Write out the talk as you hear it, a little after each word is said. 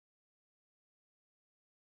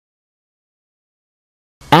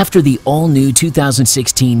After the all-new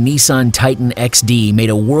 2016 Nissan Titan XD made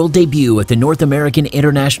a world debut at the North American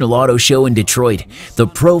International Auto Show in Detroit, the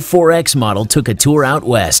Pro 4X model took a tour out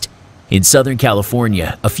west. In Southern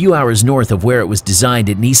California, a few hours north of where it was designed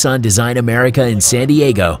at Nissan Design America in San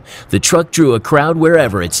Diego, the truck drew a crowd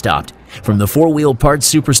wherever it stopped. From the four-wheel parts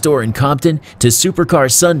superstore in Compton to Supercar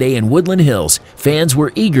Sunday in Woodland Hills, fans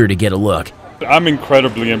were eager to get a look. I'm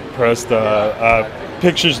incredibly impressed.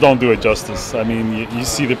 Pictures don't do it justice. I mean, you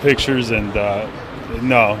see the pictures and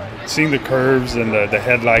seeing the curves and the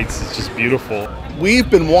headlights is just beautiful. We've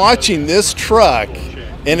been watching this truck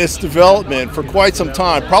and its development for quite some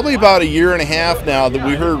time, probably about a year and a half now, that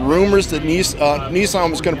we heard rumors that Nissan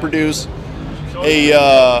was going to produce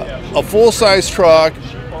a full-size truck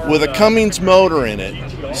with a Cummins motor in it.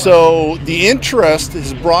 So the interest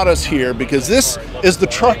has brought us here because this is the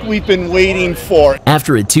truck we've been waiting for.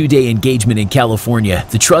 After a two-day engagement in California,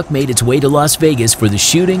 the truck made its way to Las Vegas for the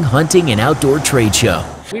shooting, hunting, and outdoor trade show.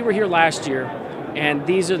 We were here last year, and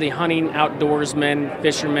these are the hunting outdoorsmen,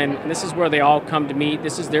 fishermen, and this is where they all come to meet.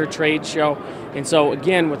 This is their trade show. And so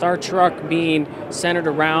again, with our truck being centered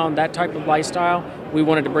around that type of lifestyle, we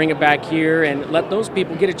wanted to bring it back here and let those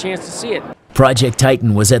people get a chance to see it. Project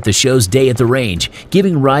Titan was at the show's day at the range,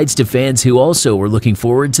 giving rides to fans who also were looking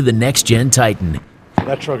forward to the next-gen Titan.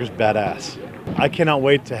 That truck is badass. I cannot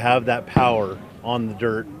wait to have that power on the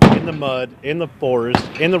dirt, in the mud, in the forest,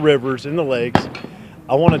 in the rivers, in the lakes.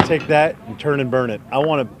 I want to take that and turn and burn it. I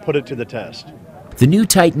want to put it to the test. The new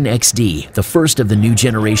Titan XD, the first of the new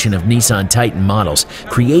generation of Nissan Titan models,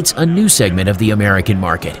 creates a new segment of the American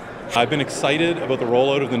market. I've been excited about the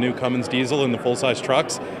rollout of the new Cummins diesel in the full-size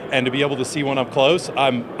trucks, and to be able to see one up close,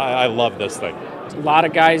 I love this thing. A lot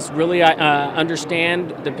of guys really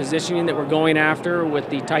understand the positioning that we're going after with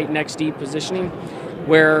the Titan XD positioning,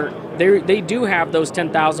 where they do have those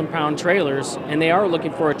 10,000-pound trailers, and they are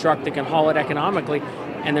looking for a truck that can haul it economically,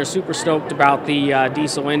 and they're super stoked about the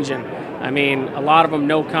diesel engine. I mean, a lot of them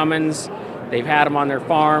know Cummins. They've had them on their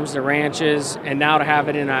farms, their ranches, and now to have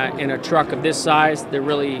it in a truck of this size, they're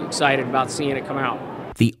really excited about seeing it come out.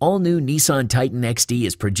 The all-new Nissan Titan XD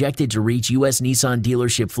is projected to reach U.S. Nissan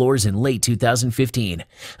dealership floors in late 2015.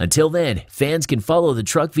 Until then, fans can follow the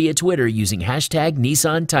truck via Twitter using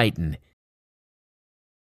 #NissanTitan.